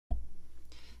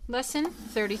lesson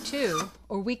 32,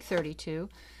 or week 32.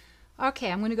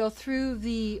 Okay, I'm going to go through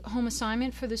the home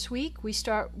assignment for this week. We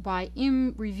start by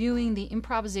reviewing the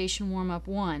Improvisation Warm-Up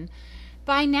 1.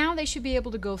 By now they should be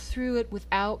able to go through it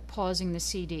without pausing the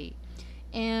CD.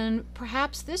 And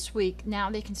perhaps this week now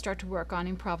they can start to work on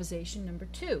improvisation number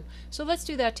 2. So let's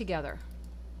do that together.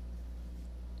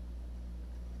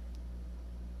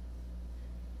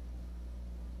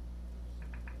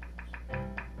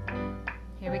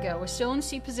 Here we go. We're still in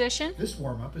C position. This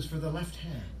warm-up is for the left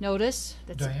hand. Notice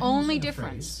that's the only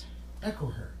difference. Echo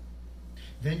her.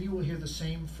 Then you will hear the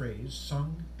same phrase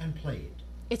sung and played.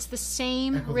 It's the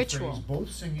same Echo ritual. The phrase,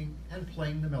 both singing and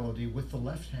playing the melody with the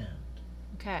left hand.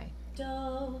 Okay.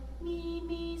 Do, mi,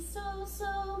 mi, so,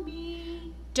 so,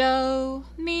 mi. Do,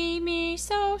 mi, mi,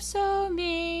 so, so,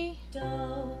 mi.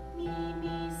 Do, mi,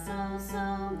 mi, so,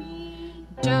 so, mi.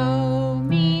 Do,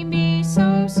 mi, mi,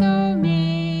 so, so,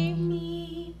 mi.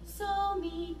 Mi, so,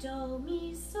 mi, do,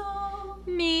 mi, so.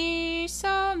 Mi,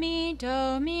 so, mi,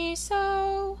 do, mi,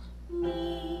 so.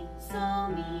 Mi, so,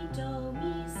 mi, do,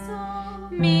 mi, so.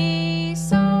 Mi,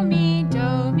 so, mi,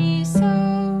 do, mi,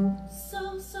 so.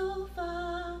 So, so,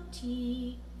 fa,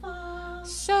 ti, fa.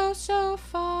 So, so,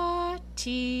 fa,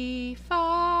 ti,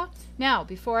 fa. Now,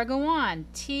 before I go on,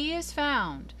 ti is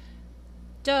found.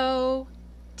 Do,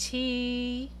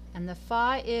 ti, and the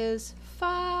fa is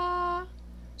fa.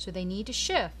 So they need to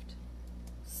shift.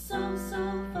 So,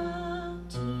 so, fa,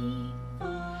 ti,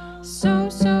 fa. So,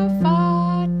 so,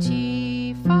 fa,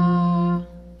 ti, fa.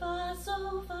 Fa,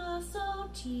 so,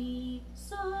 ti,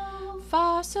 so.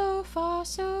 Fa,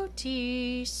 so,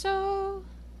 ti, so.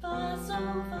 Fa, so,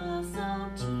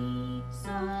 ti,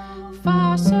 so.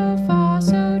 Fa,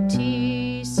 so,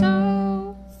 ti,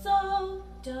 so. So,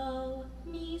 do,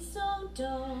 mi, so,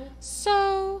 do.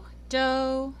 So,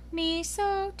 do, mi,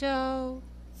 so, do.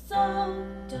 So,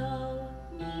 do,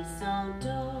 mi, so,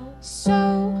 do.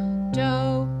 So,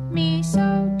 do, mi,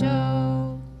 so,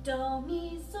 do. Do,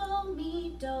 mi, so,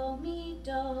 mi, do, mi,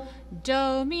 do.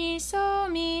 Do, mi, so,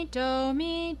 mi, do,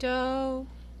 mi, do.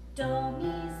 Do,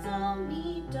 mi, so,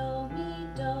 mi, do, mi,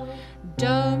 do.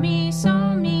 Do, mi, so,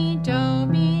 mi, do,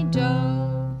 mi,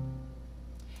 do.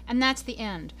 And that's the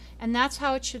end. And that's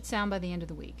how it should sound by the end of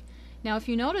the week. Now, if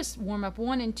you notice, warm-up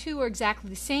 1 and 2 are exactly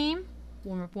the same.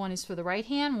 Warm-up 1 is for the right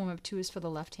hand, warm-up 2 is for the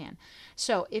left hand.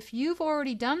 So if you've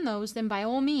already done those, then by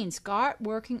all means, start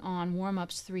working on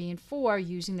warm-ups 3 and 4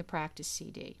 using the practice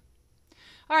CD.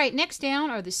 All right, next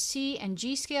down are the C and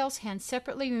G scales, hands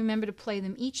separately. Remember to play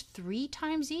them each 3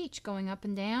 times each, going up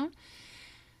and down.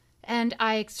 And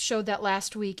I showed that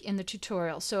last week in the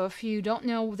tutorial. So if you don't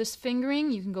know this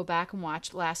fingering, you can go back and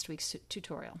watch last week's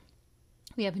tutorial.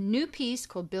 We have a new piece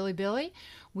called Billy Billy.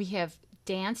 We have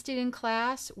danced it in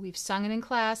class, we've sung it in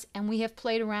class, and we have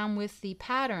played around with the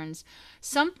patterns.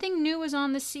 Something new is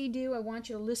on the CD. I want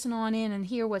you to listen on in and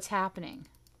hear what's happening.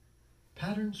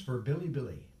 Patterns for Billy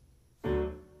Billy.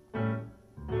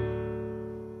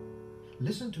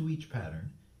 Listen to each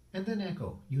pattern and then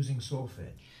echo using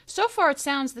solfege. So far it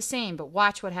sounds the same, but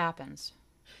watch what happens.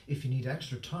 If you need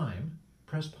extra time,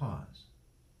 press pause.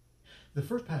 The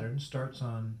first pattern starts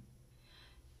on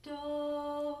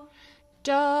Do,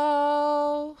 Do.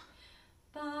 bum,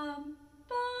 bum,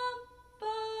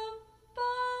 bum,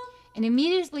 bum. And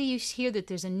immediately you hear that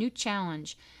there's a new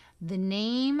challenge. The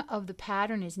name of the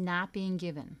pattern is not being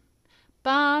given.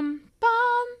 Bum,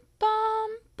 bum,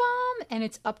 bum, bum. And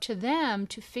it's up to them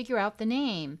to figure out the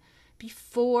name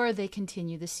before they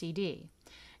continue the CD.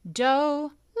 Do,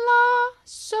 la,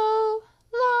 so,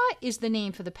 la is the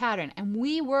name for the pattern. And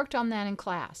we worked on that in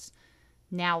class.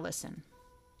 Now listen.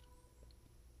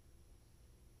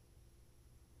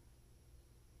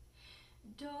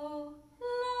 Do, la,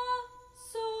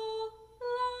 so,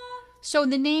 la. So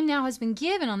the name now has been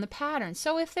given on the pattern.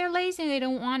 So if they're lazy and they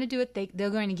don't want to do it,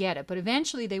 they're going to get it. But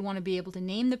eventually they want to be able to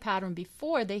name the pattern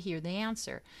before they hear the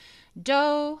answer.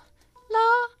 Do,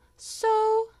 la,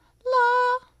 so,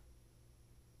 la.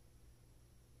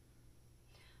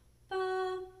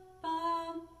 Bum,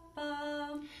 bum,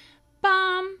 bum.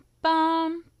 Bum,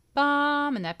 bum,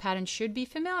 bum. And that pattern should be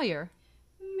familiar.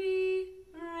 Mi,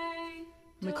 re,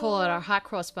 do. We call it our hot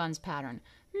cross buns pattern.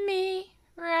 Mi,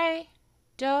 re,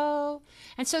 do.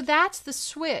 And so that's the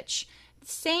switch.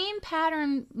 Same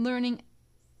pattern learning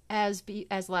as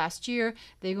last year.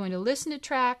 They're going to listen to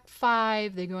track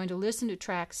 5. They're going to listen to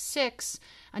track 6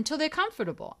 until they're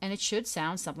comfortable. And it should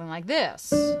sound something like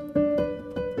this.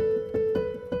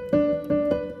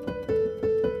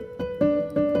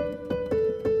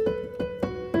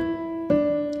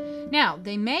 Now,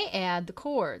 they may add the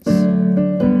chords.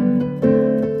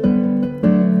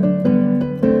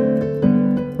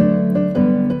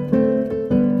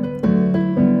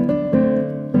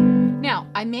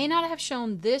 have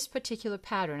shown this particular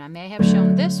pattern. I may have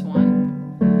shown this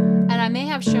one, and I may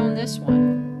have shown this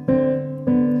one.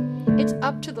 It's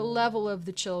up to the level of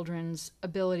the children's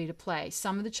ability to play.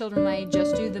 Some of the children may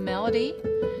just do the melody.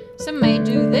 Some may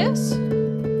do this.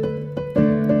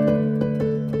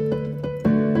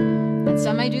 And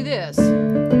some may do this.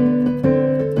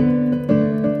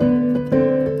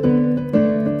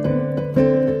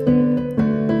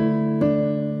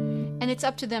 It's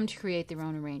up to them to create their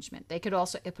own arrangement. They could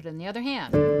also put it in the other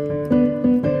hand,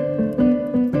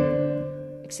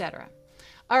 etc.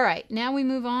 All right, now we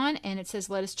move on, and it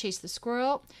says, Let Us Chase the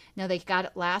Squirrel. Now, they got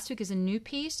it last week as a new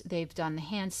piece. They've done the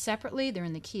hands separately. They're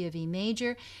in the key of E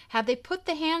major. Have they put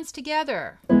the hands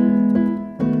together?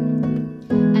 And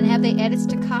have they added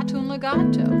staccato and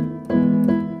legato?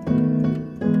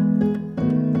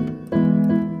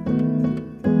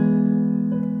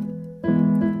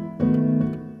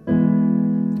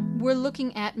 We're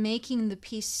looking at making the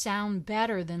piece sound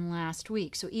better than last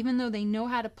week. So even though they know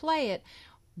how to play it,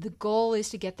 the goal is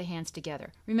to get the hands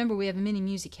together. Remember, we have a mini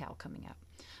musicale coming up.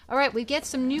 All right, we get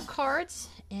some new cards,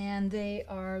 and they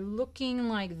are looking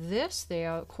like this. They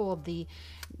are called the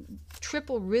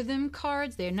triple rhythm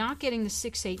cards. They're not getting the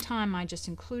 6/8 time. I just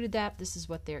included that. This is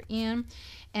what they're in.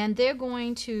 And they're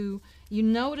going to, you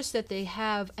notice that they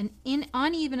have an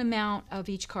uneven amount of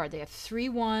each card. They have 3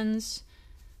 1s,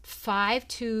 5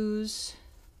 2s,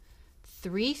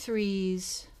 3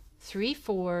 3s, 3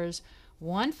 4s,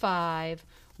 1 5,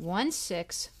 1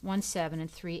 6, 1 7,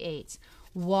 and 3 8s.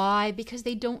 Why? Because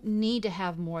they don't need to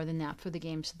have more than that for the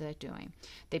games that they're doing.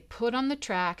 They put on the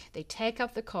track, they take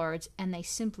up the cards, and they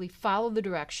simply follow the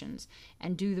directions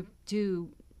and do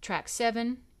track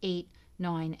 7, 8,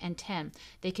 9, and 10.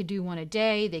 They could do one a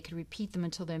day, they could repeat them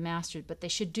until they're mastered, but they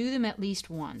should do them at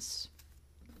least once.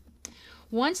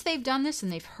 Once they've done this and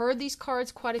they've heard these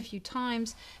cards quite a few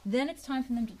times, then it's time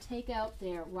for them to take out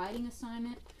their writing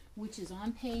assignment, which is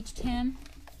on page 10.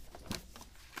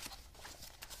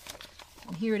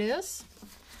 And here it is.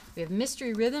 We have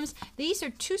Mystery Rhythms. These are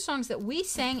 2 songs that we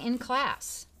sang in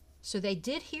class. So they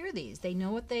did hear these. They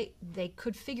know what they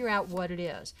could figure out what it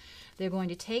is. They're going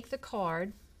to take the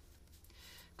card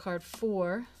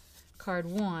 4, card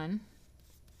 1,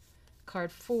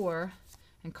 card 4,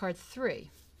 and card 3.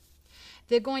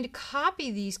 They're going to copy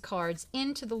these cards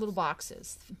into the little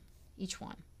boxes, each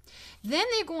one. Then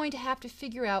they're going to have to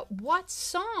figure out what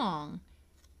song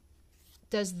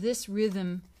does this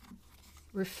rhythm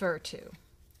refer to.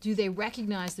 Do they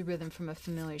recognize the rhythm from a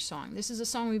familiar song? This is a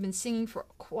song we've been singing for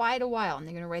quite a while, and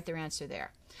they're going to write their answer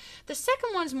there. The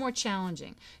second one's more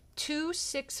challenging. 2,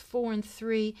 6, 4, and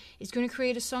 3 is going to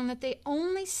create a song that they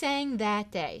only sang that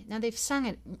day. Now, they've sung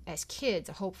it as kids,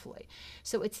 hopefully.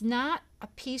 So it's not a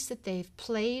piece that they've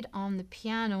played on the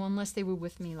piano unless they were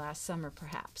with me last summer,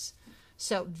 perhaps.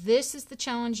 So this is the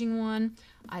challenging one.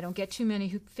 I don't get too many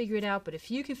who figure it out, but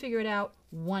if you can figure it out,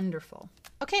 wonderful.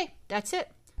 Okay, that's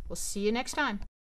it. We'll see you next time.